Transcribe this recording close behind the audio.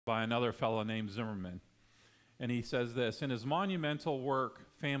by another fellow named Zimmerman. And he says this: in his monumental work,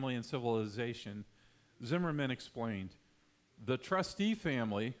 Family and Civilization, Zimmerman explained, the trustee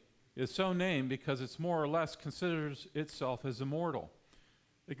family is so named because it more or less considers itself as immortal,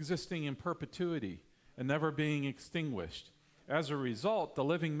 existing in perpetuity and never being extinguished. As a result, the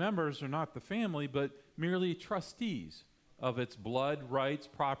living members are not the family, but merely trustees of its blood, rights,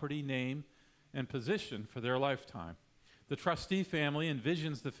 property, name, and position for their lifetime. The trustee family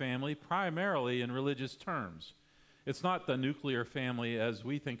envisions the family primarily in religious terms. It's not the nuclear family as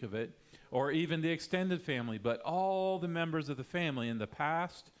we think of it, or even the extended family, but all the members of the family in the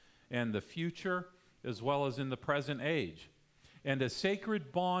past and the future, as well as in the present age. And a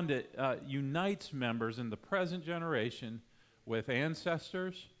sacred bond that unites members in the present generation with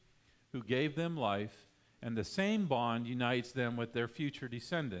ancestors who gave them life, and the same bond unites them with their future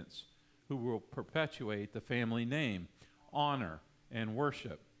descendants who will perpetuate the family name, honor, and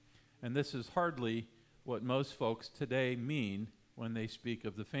worship. And this is hardly what most folks today mean when they speak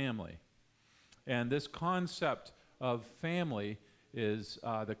of the family. And this concept of family is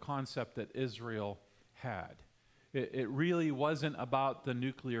the concept that Israel had. It really wasn't about the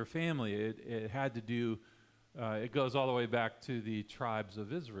nuclear family. It had to do, it goes all the way back to the tribes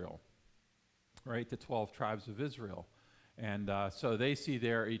of Israel, right? The 12 tribes of Israel. And so they see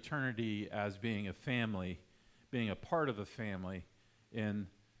their eternity as being a family, being a part of a family in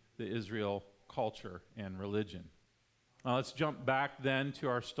the Israel culture and religion. Let's jump back then to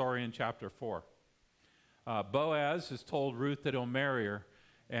our story in chapter 4. Boaz has told Ruth that he'll marry her,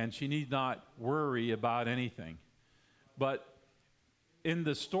 and she need not worry about anything. But in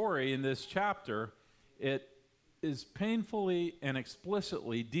the story, in this chapter, it is painfully and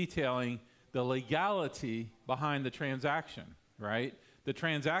explicitly detailing the legality behind the transaction, right? The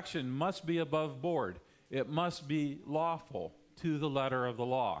transaction must be above board. It must be lawful to the letter of the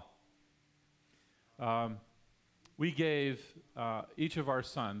law. We gave each of our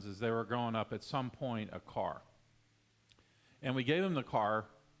sons, as they were growing up, at some point a car. And we gave them the car,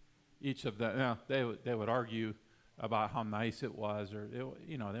 each of them. Now, they would argue about how nice it was, or,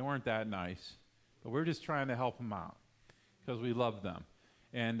 they weren't that nice. But we're just trying to help them out because we love them.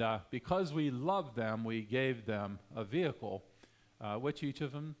 And because we loved them, we gave them a vehicle, which each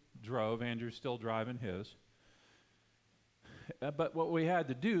of them drove. Andrew's still driving his. But what we had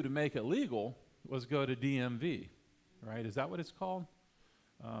to do to make it legal was go to DMV, right? Is that what it's called?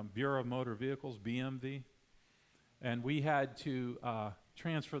 Bureau of Motor Vehicles, BMV. And we had to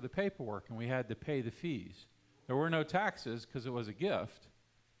transfer the paperwork, and we had to pay the fees. There were no taxes because it was a gift,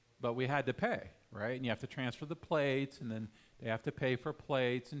 but we had to pay, right? And you have to transfer the plates, and then they have to pay for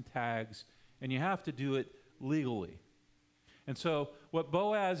plates and tags, and you have to do it legally. And so what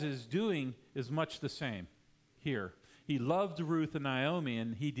Boaz is doing is much the same here. He loved Ruth and Naomi,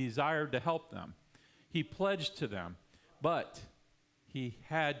 and he desired to help them. He pledged to them, but he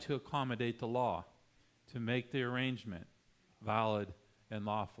had to accommodate the law to make the arrangement valid and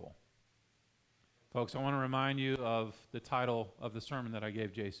lawful. Folks, I want to remind you of the title of the sermon that I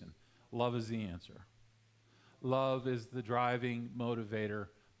gave Jason. Love is the answer. Love is the driving motivator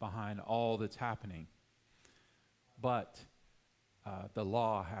behind all that's happening. But the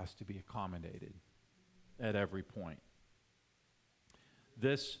law has to be accommodated at every point.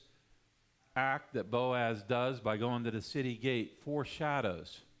 This act that Boaz does by going to the city gate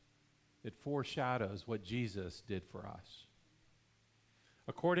foreshadows what Jesus did for us.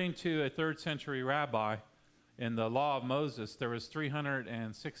 According to a 3rd century rabbi, in the law of Moses, there was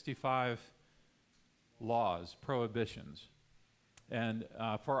 365 laws, prohibitions. And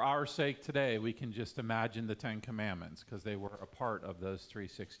for our sake today, we can just imagine the 10 Commandments because they were a part of those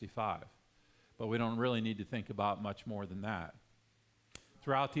 365. But we don't really need to think about much more than that.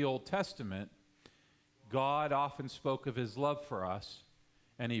 Throughout the Old Testament, God often spoke of his love for us,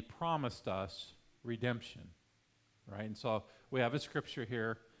 and he promised us redemption, right? And so we have a scripture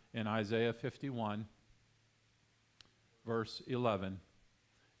here in Isaiah 51, verse 11.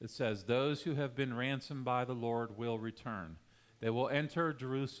 It says, "Those who have been ransomed by the Lord will return. They will enter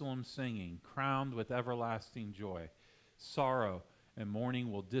Jerusalem singing, crowned with everlasting joy. Sorrow and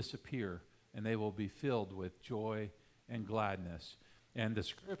mourning will disappear, and they will be filled with joy and gladness." And the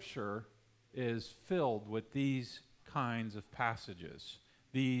scripture is filled with these kinds of passages,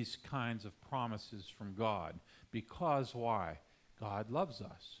 these kinds of promises from God. Because why? God loves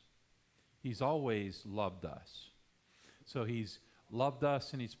us. He's always loved us. So he's loved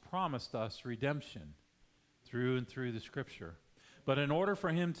us and he's promised us redemption through and through the scripture. But in order for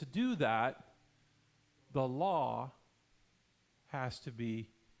him to do that, the law has to be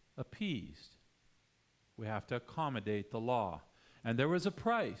appeased. We have to accommodate the law. And there was a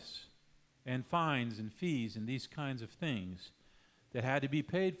price and fines and fees and these kinds of things that had to be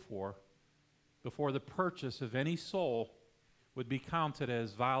paid for before the purchase of any soul would be counted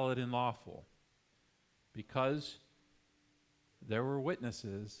as valid and lawful. Because there were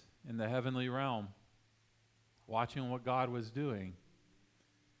witnesses in the heavenly realm watching what God was doing,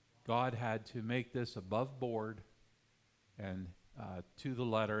 God had to make this above board and to the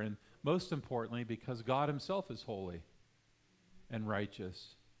letter. And most importantly, because God himself is holy and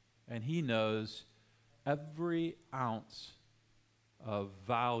righteous, and he knows every ounce of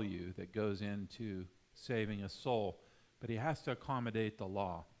value that goes into saving a soul, but he has to accommodate the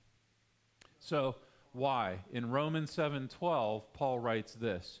law. So why? In Romans 7:12, Paul writes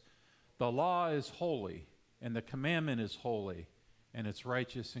this: the law is holy, and the commandment is holy, and it's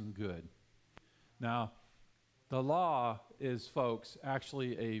righteous and good. Now, the law is, folks,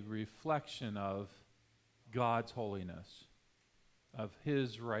 actually a reflection of God's holiness, of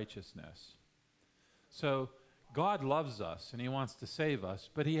his righteousness. So God loves us, and he wants to save us,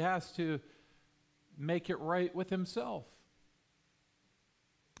 but he has to make it right with himself.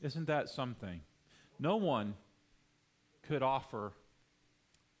 Isn't that something? No one could offer,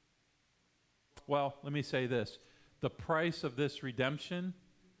 well, let me say this. The price of this redemption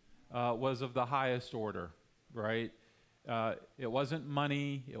was of the highest order, right? It wasn't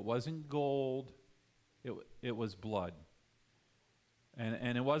money. It wasn't gold. It was blood.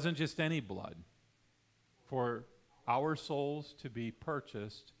 And it wasn't just any blood. For our souls to be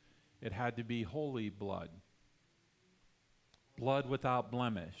purchased, it had to be holy blood. Blood without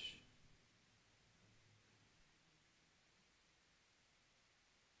blemish.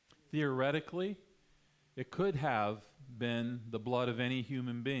 Theoretically, it could have been the blood of any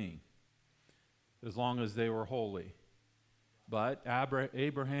human being, as long as they were holy. But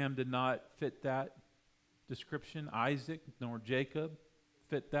Abraham did not fit that description. Isaac nor Jacob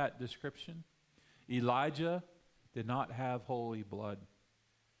fit that description. Elijah did not have holy blood.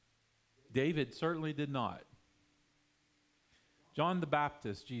 David certainly did not. John the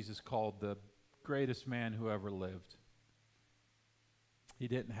Baptist, Jesus called the greatest man who ever lived. He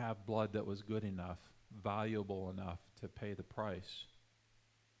didn't have blood that was good enough, valuable enough to pay the price.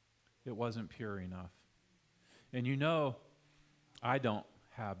 It wasn't pure enough. And you know, I don't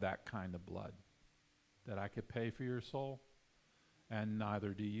have that kind of blood that I could pay for your soul, and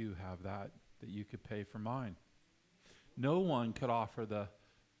neither do you have that you could pay for mine. No one could offer the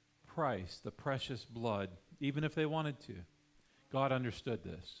price, the precious blood, even if they wanted to. God understood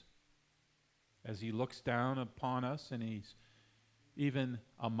this. As he looks down upon us, and he's even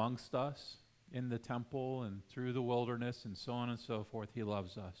amongst us in the temple and through the wilderness and so on and so forth, he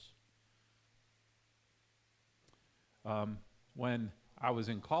loves us. When I was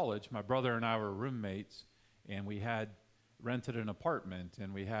in college, my brother and I were roommates, and we had rented an apartment,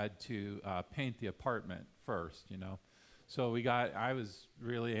 and we had to paint the apartment first, you know. So I was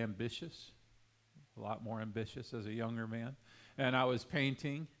really ambitious, a lot more ambitious as a younger man, and I was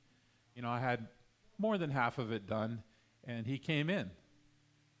painting. You know, I had more than half of it done, and he came in.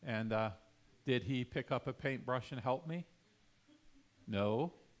 And did he pick up a paintbrush and help me?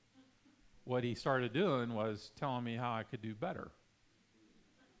 No. What he started doing was telling me how I could do better,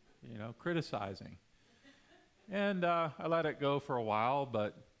 you know, criticizing. And I let it go for a while,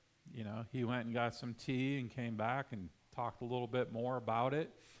 but, you know, he went and got some tea and came back and talked a little bit more about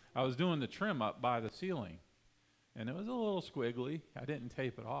it. I was doing the trim up by the ceiling, and it was a little squiggly. I didn't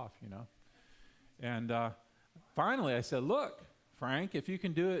tape it off, you know. And finally I said, look, Frank, if you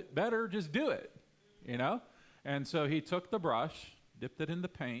can do it better, just do it, you know. And so he took the brush, dipped it in the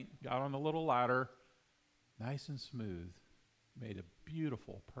paint, got on the little ladder, nice and smooth, made a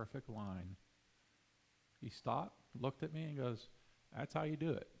beautiful, perfect line. He stopped, looked at me, and goes, that's how you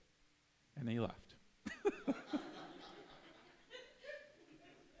do it. And he left.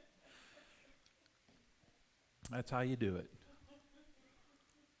 That's how you do it.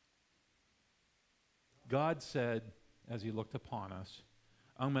 God said, as he looked upon us,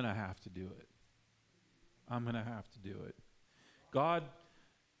 I'm going to have to do it. I'm going to have to do it. God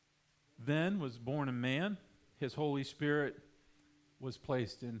then was born a man. His Holy Spirit was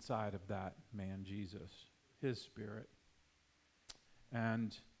placed inside of that man, Jesus, his spirit.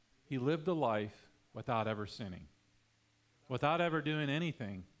 And he lived a life without ever sinning, without ever doing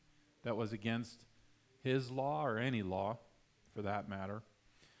anything that was against his law or any law, for that matter,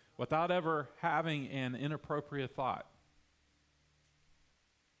 without ever having an inappropriate thought.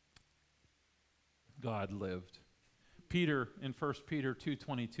 God lived. Peter, in 1 Peter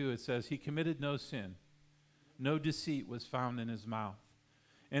 2:22, it says, he committed no sin. No deceit was found in his mouth.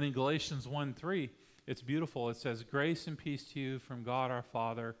 And in Galatians 1:3, It's beautiful. It says, "Grace and peace to you from God our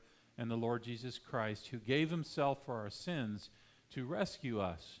Father and the Lord Jesus Christ, who gave himself for our sins to rescue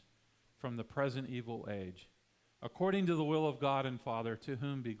us from the present evil age, according to the will of God and Father, to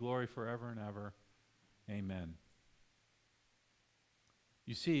whom be glory forever and ever. Amen."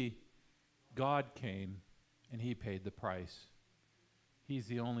 You see, God came and he paid the price. He's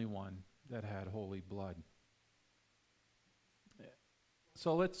the only one that had holy blood.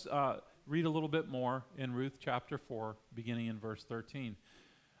 So let's read a little bit more in Ruth chapter 4, beginning in verse 13.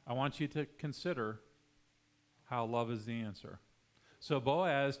 I want you to consider how love is the answer. "So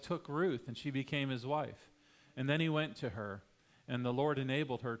Boaz took Ruth, and she became his wife. And then he went to her, and the Lord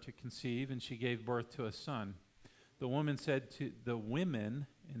enabled her to conceive, and she gave birth to a son. The women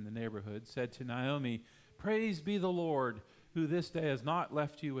in the neighborhood said to Naomi, 'Praise be the Lord, who this day has not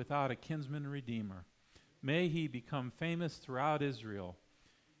left you without a kinsman redeemer. May he become famous throughout Israel.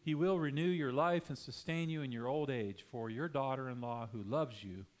 He will renew your life and sustain you in your old age, for your daughter-in-law who loves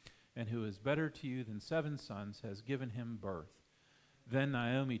you and who is better to you than 7 sons has given him birth.' Then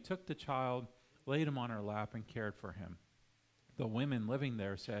Naomi took the child, laid him on her lap, and cared for him. The women living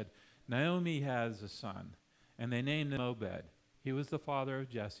there said, 'Naomi has a son,' and they named him Obed. He was the father of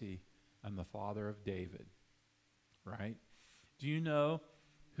Jesse and the father of David." Right? Do you know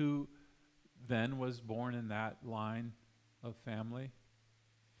who then was born in that line of family?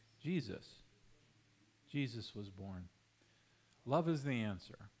 Jesus. Jesus was born. Love is the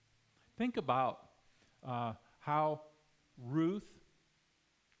answer. Think about how Ruth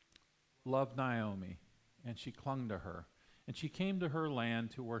loved Naomi, and she clung to her. And she came to her land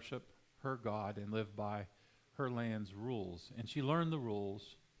to worship her God and live by her land's rules. And she learned the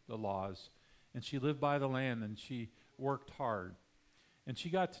rules, the laws, and she lived by the land, and she worked hard. And she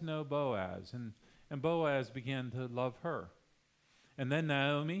got to know Boaz, and Boaz began to love her. And then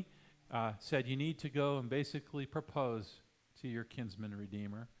Naomi said, "You need to go and basically propose to your kinsman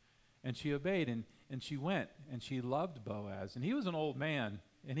redeemer." And she obeyed, and she went, and she loved Boaz. And he was an old man,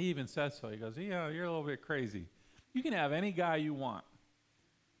 and he even says so. He goes, "Yeah, you're a little bit crazy. You can have any guy you want,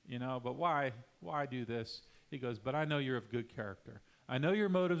 but why do this?" He goes, "But I know you're of good character. I know your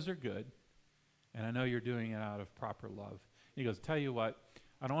motives are good, and I know you're doing it out of proper love." He goes, "Tell you what,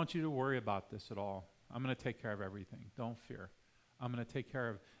 I don't want you to worry about this at all. I'm going to take care of everything. Don't fear. I'm going to take care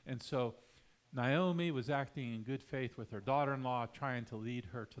of." And so Naomi was acting in good faith with her daughter-in-law, trying to lead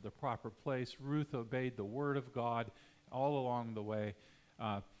her to the proper place. Ruth obeyed the word of God all along the way.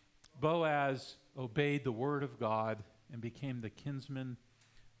 Boaz obeyed the word of God and became the kinsman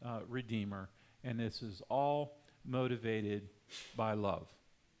redeemer. And this is all motivated by love.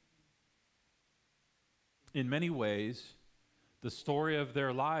 In many ways, the story of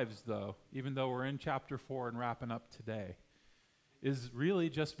their lives, though, even though we're in chapter 4 and wrapping up today, is really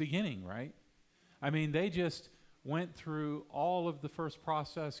just beginning, right? I mean, they just went through all of the first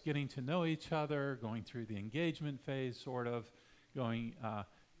process, getting to know each other, going through the engagement phase, sort of, going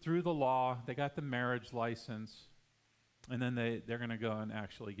through the law. They got the marriage license, and then they're going to go and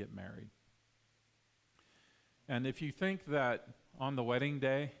actually get married. And if you think that on the wedding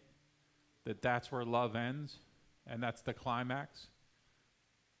day, that's where love ends, and that's the climax,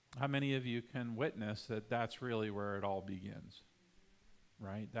 how many of you can witness that that's really where it all begins?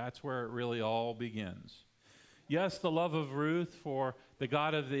 Right? That's where it really all begins. Yes, the love of Ruth for the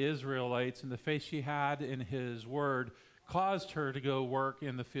God of the Israelites and the faith she had in his word caused her to go work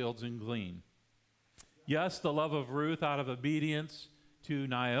in the fields and glean. Yes, the love of Ruth out of obedience to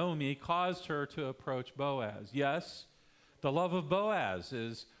Naomi caused her to approach Boaz. Yes, the love of Boaz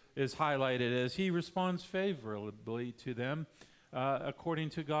is highlighted as he responds favorably to them according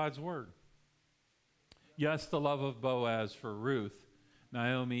to God's word. Yes, the love of Boaz for Ruth,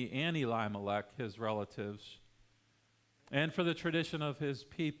 Naomi, and Elimelech, his relatives, and for the tradition of his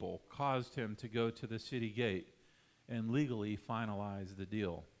people, caused him to go to the city gate and legally finalize the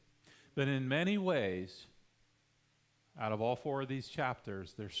deal. But in many ways, out of all 4 of these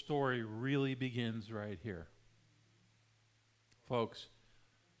chapters, their story really begins right here. Folks,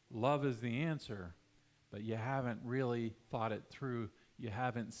 love is the answer, but you haven't really thought it through. You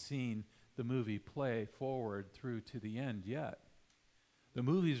haven't seen the movie play forward through to the end yet. The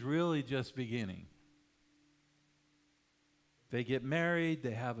movie's really just beginning. They get married,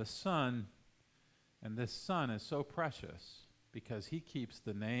 they have a son, and this son is so precious because he keeps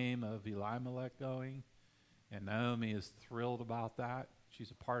the name of Elimelech going, and Naomi is thrilled about that.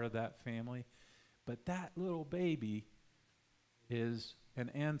 She's a part of that family. But that little baby is an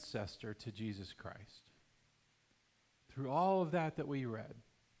ancestor to Jesus Christ. Through all of that we read,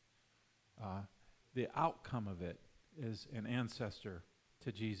 the outcome of it is an ancestor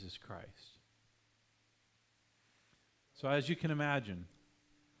to Jesus Christ. So as you can imagine,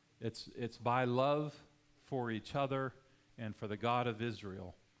 it's by love for each other and for the God of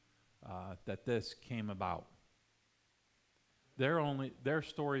Israel that this came about. Their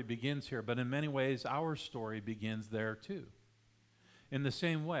story begins here, but in many ways our story begins there too. In the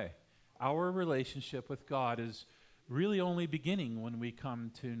same way, our relationship with God is really only beginning when we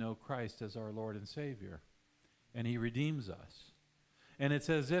come to know Christ as our Lord and Savior, and He redeems us. And it's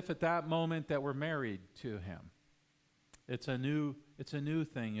as if at that moment that we're married to Him. It's a new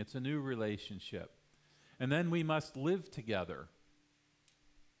thing. It's a new relationship. And then we must live together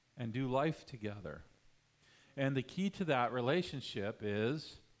and do life together. And the key to that relationship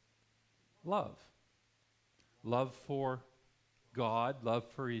is love. Love for God, love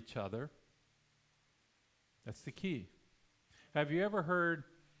for each other. That's the key. Have you ever heard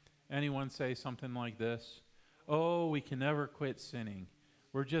anyone say something like this? Oh, we can never quit sinning.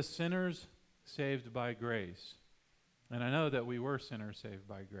 We're just sinners saved by grace. And I know that we were sinners saved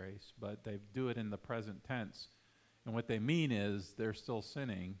by grace, but they do it in the present tense. And what they mean is they're still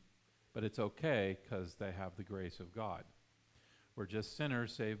sinning, but it's okay because they have the grace of God. We're just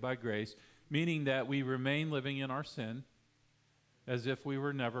sinners saved by grace, meaning that we remain living in our sin as if we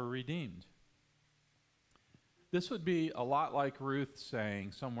were never redeemed. This would be a lot like Ruth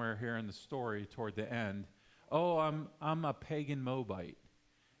saying somewhere here in the story toward the end, oh, I'm a pagan Moabite,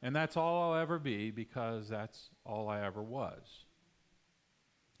 and that's all I'll ever be because that's all I ever was.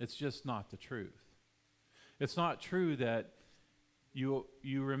 It's just not the truth. It's not true that you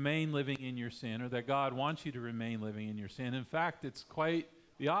remain living in your sin or that God wants you to remain living in your sin. In fact, it's quite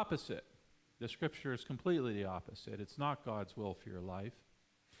the opposite. The Scripture is completely the opposite. It's not God's will for your life.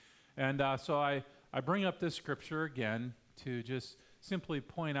 And so I bring up this Scripture again to just simply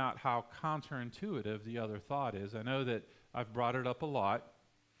point out how counterintuitive the other thought is. I know that I've brought it up a lot,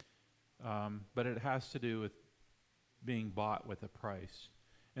 but it has to do with being bought with a price.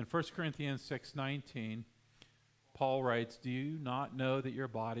 In 1 Corinthians 6:19, Paul writes, "Do you not know that your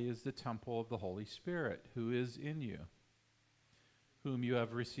body is the temple of the Holy Spirit, who is in you, whom you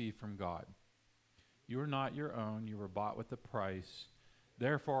have received from God? You are not your own, you were bought with a price.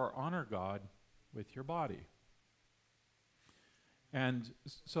 Therefore, honor God with your body." And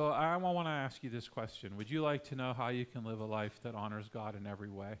so I want to ask you this question. Would you like to know how you can live a life that honors God in every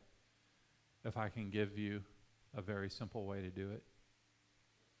way? If I can give you a very simple way to do it.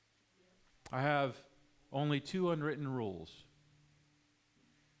 I have only 2 unwritten rules.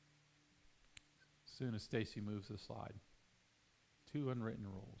 As soon as Stacy moves the slide. 2 unwritten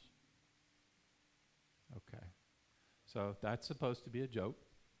rules. Okay. So that's supposed to be a joke.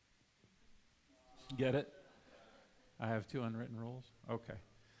 Get it? I have 2 unwritten rules? Okay.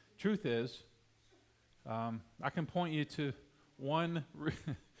 Truth is, I can point you to one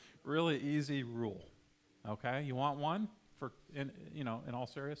really easy rule. Okay? You want one? In all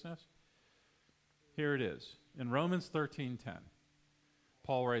seriousness? Here it is. In Romans 13:10,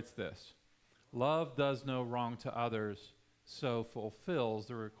 Paul writes this: "Love does no wrong to others, so fulfills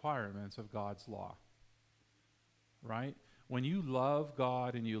the requirements of God's law." Right? When you love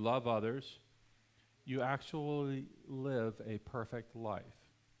God and you love others, you actually live a perfect life,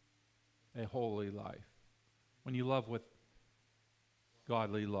 a holy life, when you love with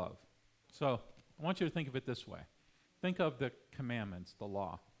godly love. So I want you to think of it this way. Think of the commandments, the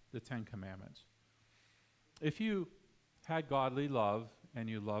law, the 10 commandments. If you had godly love and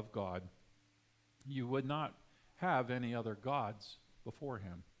you love God, you would not have any other gods before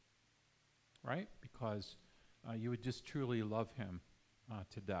Him, right? Because you would just truly love Him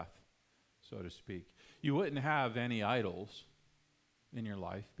to death, so to speak. You wouldn't have any idols in your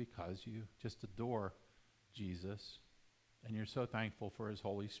life because you just adore Jesus and you're so thankful for His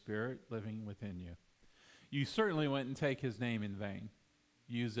Holy Spirit living within you. You certainly wouldn't take His name in vain,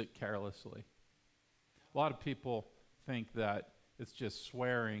 use it carelessly. A lot of people think that it's just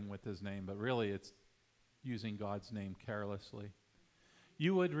swearing with His name, but really it's using God's name carelessly.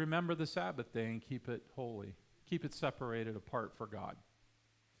 You would remember the Sabbath day and keep it holy, keep it separated apart for God.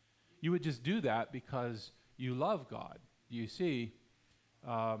 You would just do that because you love God. You see,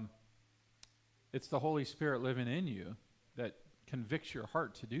 it's the Holy Spirit living in you that convicts your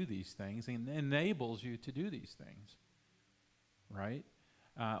heart to do these things and enables you to do these things, right?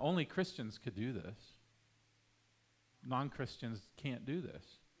 Only Christians could do this. Non-Christians can't do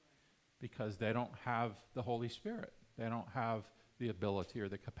this because they don't have the Holy Spirit. They don't have the ability or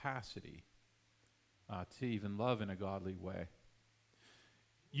the capacity to even love in a godly way.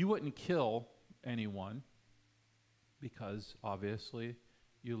 You wouldn't kill anyone because obviously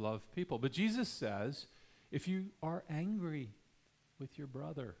you love people. But Jesus says, if you are angry with your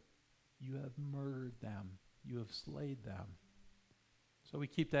brother, you have murdered them you have slayed them. So we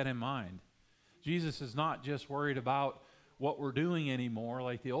keep that in mind. Jesus is not just worried about what we're doing anymore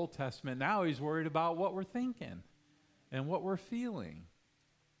like the Old Testament. Now he's worried about what we're thinking and what we're feeling.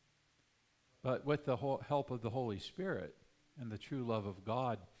 But with the help of the Holy Spirit and the true love of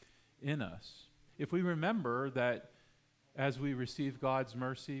God in us. If we remember that as we receive God's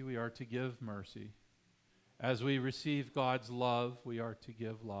mercy, we are to give mercy. As we receive God's love, we are to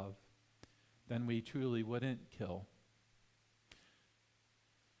give love. Then we truly wouldn't kill.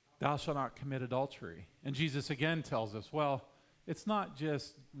 Thou shalt not commit adultery. And Jesus again tells us, well, it's not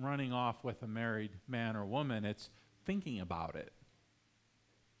just running off with a married man or woman, it's thinking about it,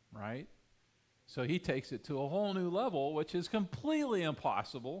 right? So he takes it to a whole new level, which is completely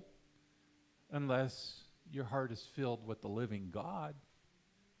impossible unless your heart is filled with the living God.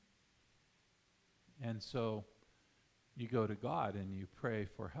 And so you go to God and you pray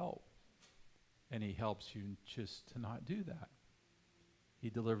for help. And he helps you just to not do that. He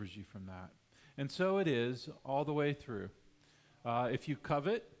delivers you from that. And so it is all the way through. If you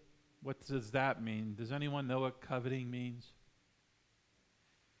covet, what does that mean? Does anyone know what coveting means?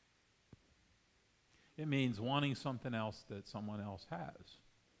 It means wanting something else that someone else has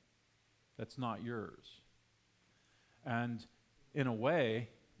that's not yours. And in a way,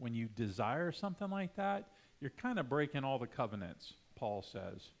 when you desire something like that, you're kind of breaking all the covenants, Paul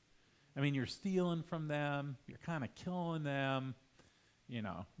says. I mean, you're stealing from them. You're kind of killing them. You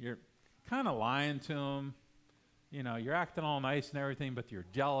know, you're kind of lying to them. You know, you're acting all nice and everything, but you're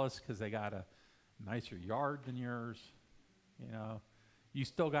jealous because they got a nicer yard than yours. You know, you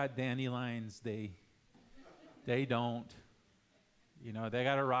still got dandelions. They don't. You know, they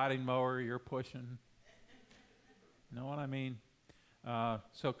got a riding mower you're pushing. You know what I mean?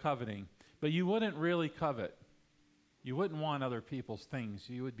 So coveting. But you wouldn't really covet. You wouldn't want other people's things.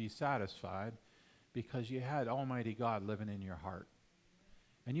 You would be satisfied because you had Almighty God living in your heart.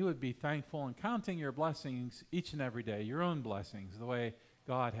 And you would be thankful and counting your blessings each and every day, your own blessings, the way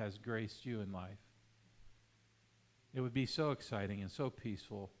God has graced you in life. It would be so exciting and so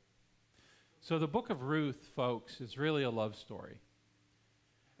peaceful. So the book of Ruth, folks, is really a love story.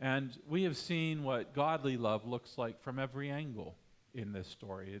 And we have seen what godly love looks like from every angle in this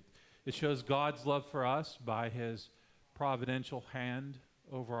story. It shows God's love for us by his providential hand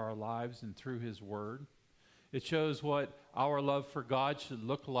over our lives and through his word. It shows what our love for God should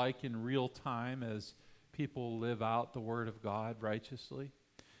look like in real time as people live out the word of God righteously.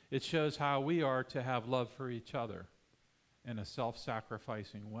 It shows how we are to have love for each other in a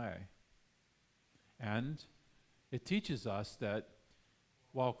self-sacrificing way. And it teaches us that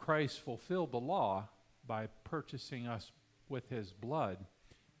while Christ fulfilled the law by purchasing us with his blood,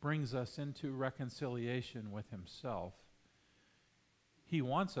 brings us into reconciliation with himself, he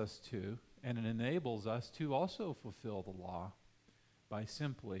wants us to, and it enables us to also fulfill the law by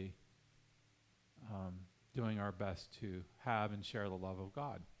simply doing our best to have and share the love of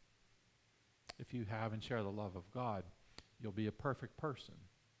God. If you have and share the love of God, you'll be a perfect person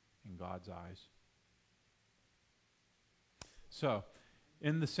in God's eyes. So,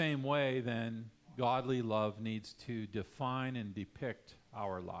 in the same way, then, godly love needs to define and depict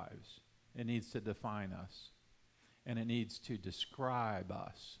our lives. It needs to define us. And it needs to describe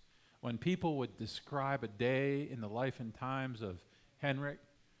us. When people would describe a day in the life and times of Henrik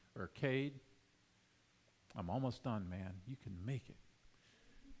or Cade, I'm almost done, man. You can make it.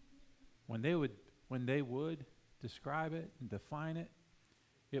 When they would describe it and define it,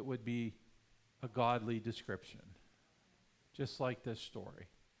 it would be a godly description. Just like this story.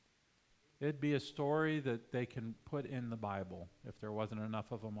 It'd be a story that they can put in the Bible if there wasn't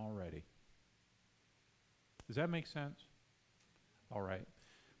enough of them already. Does that make sense? All right.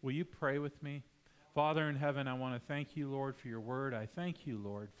 Will you pray with me? Father in heaven, I want to thank you, Lord, for your word. I thank you,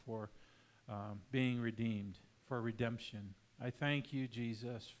 Lord, for being redeemed, for redemption. I thank you,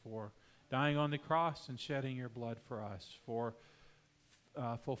 Jesus, for dying on the cross and shedding your blood for us, for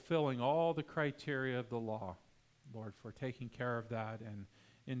fulfilling all the criteria of the law, Lord, for taking care of that and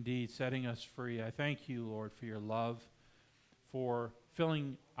indeed setting us free. I thank you, Lord, for your love, for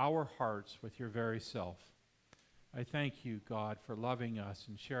filling our hearts with your very self. I thank you, God, for loving us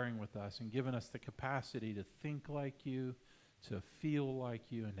and sharing with us and giving us the capacity to think like you, to feel like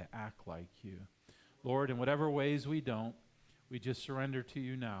you, and to act like you. Lord, in whatever ways we don't, we just surrender to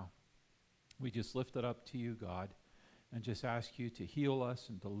you now. We just lift it up to you, God, and just ask you to heal us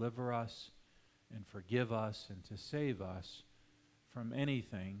and deliver us and forgive us and to save us from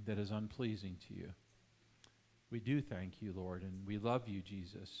anything that is unpleasing to you. We do thank you, Lord, and we love you,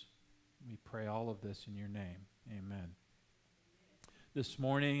 Jesus. We pray all of this in your name. Amen. This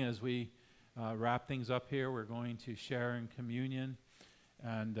morning, as we wrap things up here. We're going to share in communion.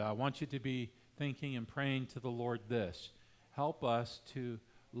 And I want you to be thinking and praying to the Lord this: help us to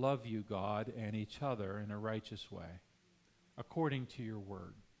love you, God, and each other in a righteous way, according to your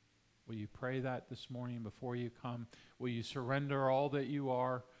word. Will you pray that this morning before you come? Will you surrender all that you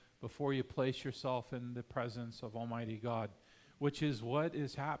are before you place yourself in the presence of Almighty God, which is what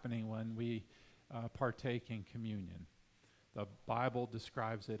is happening when we partake in communion. The Bible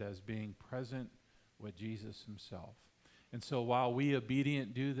describes it as being present with Jesus himself. And so while we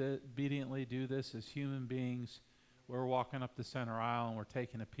obediently do this as human beings, we're walking up the center aisle and we're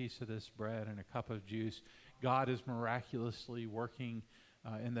taking a piece of this bread and a cup of juice. God is miraculously working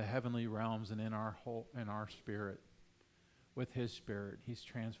in the heavenly realms and in our spirit. With his Spirit, he's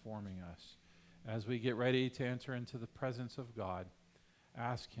transforming us. As we get ready to enter into the presence of God,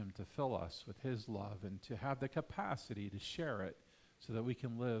 ask him to fill us with his love and to have the capacity to share it so that we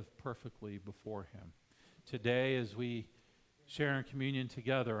can live perfectly before him. Today, as we share in communion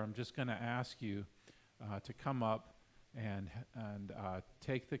together, I'm just going to ask you to come up and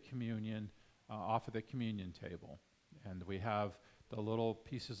take the communion off of the communion table. And we have the little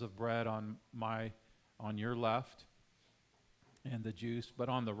pieces of bread on your left and the juice, but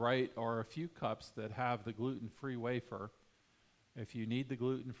on the right are a few cups that have the gluten-free wafer. If you need the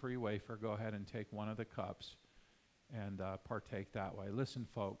gluten-free wafer, go ahead and take one of the cups and partake that way. Listen,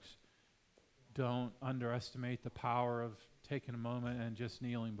 folks, don't underestimate the power of taking a moment and just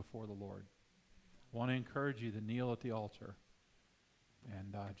kneeling before the Lord. I want to encourage you to kneel at the altar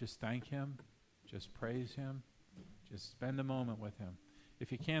and just thank him, just praise him, just spend a moment with him.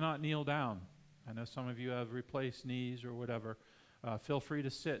 If you cannot kneel down, I know some of you have replaced knees or whatever, feel free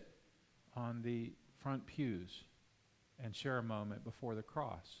to sit on the front pews and share a moment before the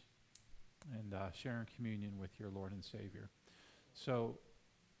cross and share in communion with your Lord and Savior. So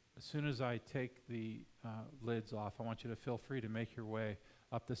as soon as I take the lids off, I want you to feel free to make your way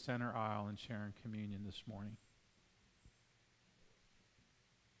up the center aisle and share in communion this morning.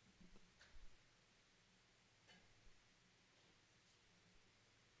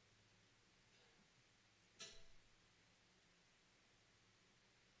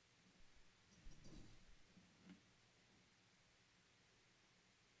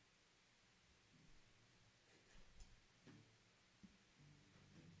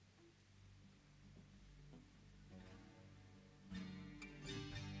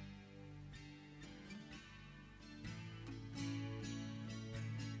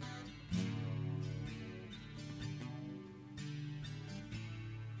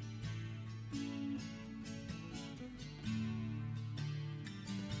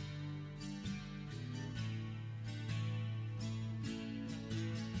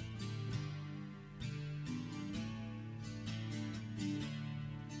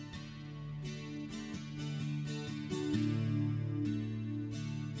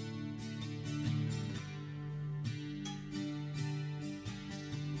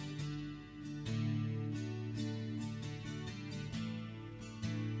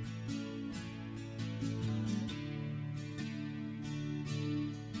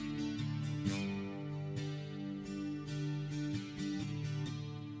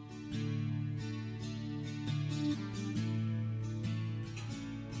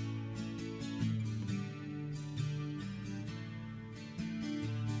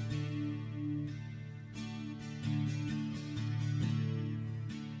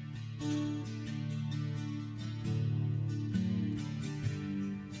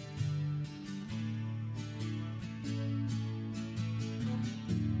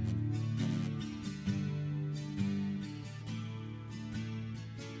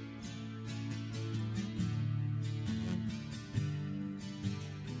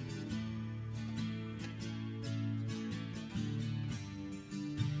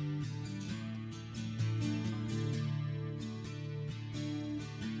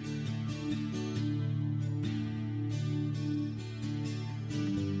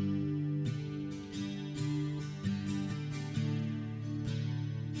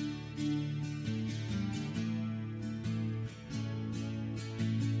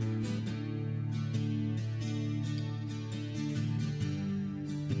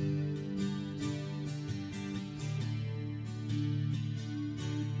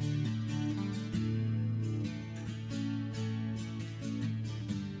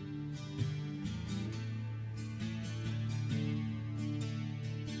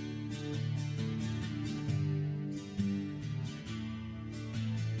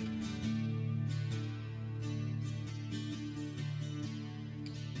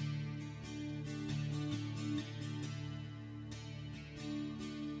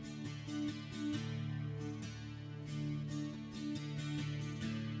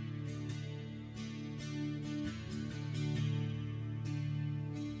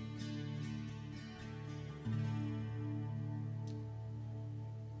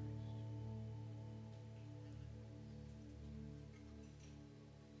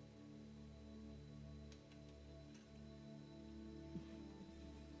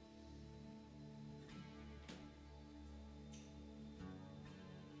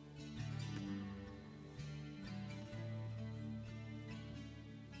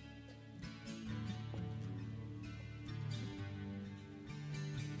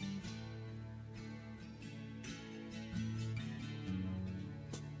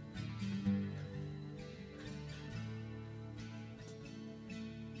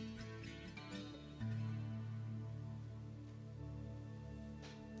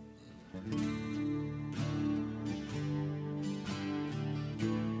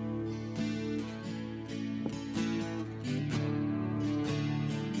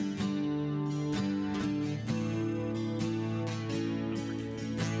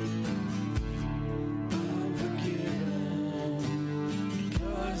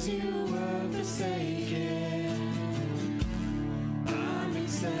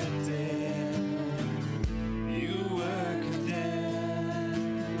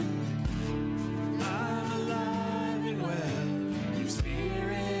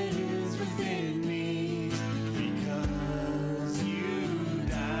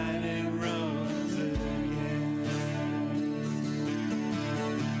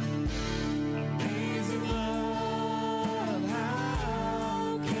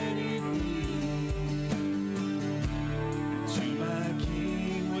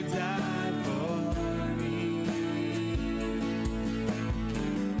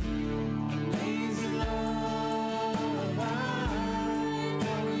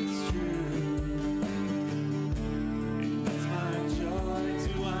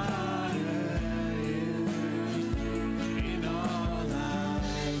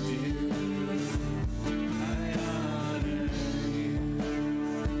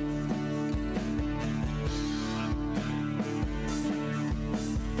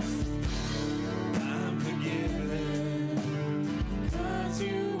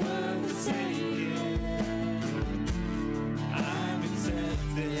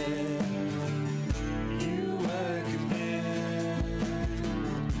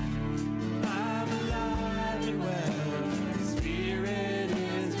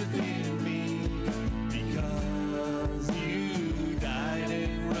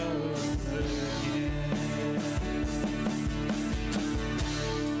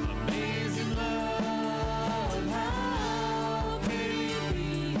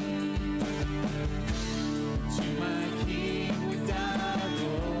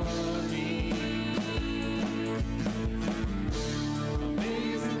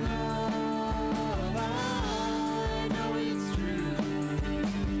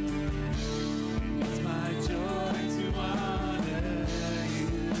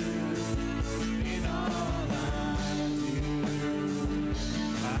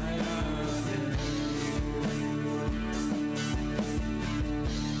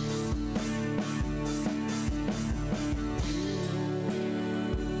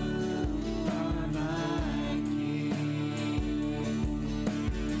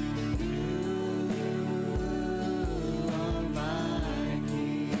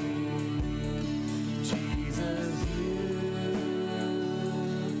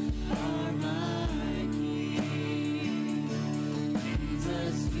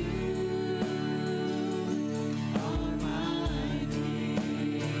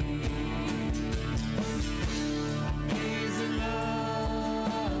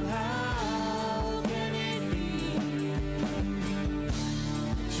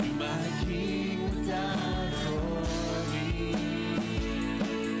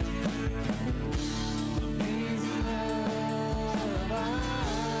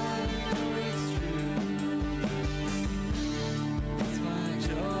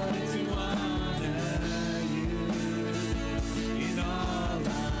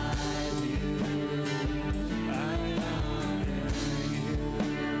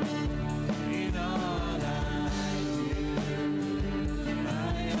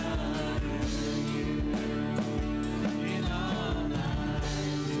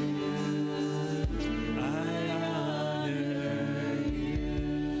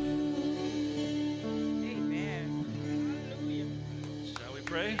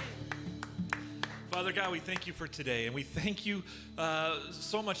 Father God, we thank you for today, and we thank you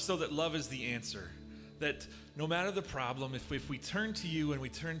so much so that love is the answer. That no matter the problem, if we turn to you and we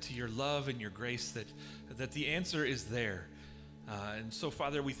turn to your love and your grace, that the answer is there. And so,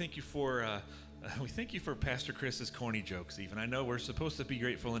 Father, we thank you for Pastor Chris's corny jokes. Even I know we're supposed to be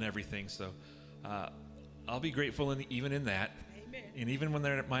grateful in everything, so I'll be grateful even in that, Amen. And even when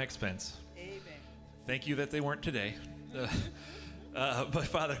they're at my expense. Amen. Thank you that they weren't today. But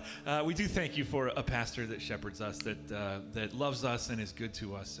Father, we do thank you for a pastor that shepherds us, that loves us and is good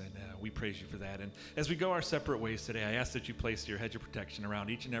to us, and we praise you for that. And as we go our separate ways today, I ask that you place your hedge of protection around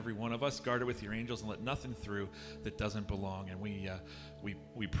each and every one of us, guard it with your angels, and let nothing through that doesn't belong. And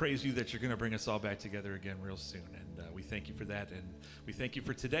we praise you that you're going to bring us all back together again real soon. And we thank you for that, and we thank you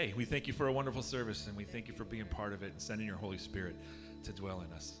for today. We thank you for a wonderful service, and we thank you for being part of it and sending your Holy Spirit to dwell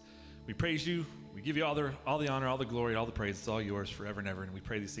in us. We praise you. We give you all the honor, all the glory, all the praise. It's all yours forever and ever. And we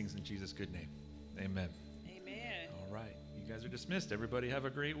pray these things in Jesus' good name. Amen. Amen. All right. You guys are dismissed. Everybody have a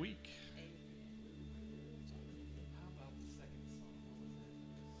great week.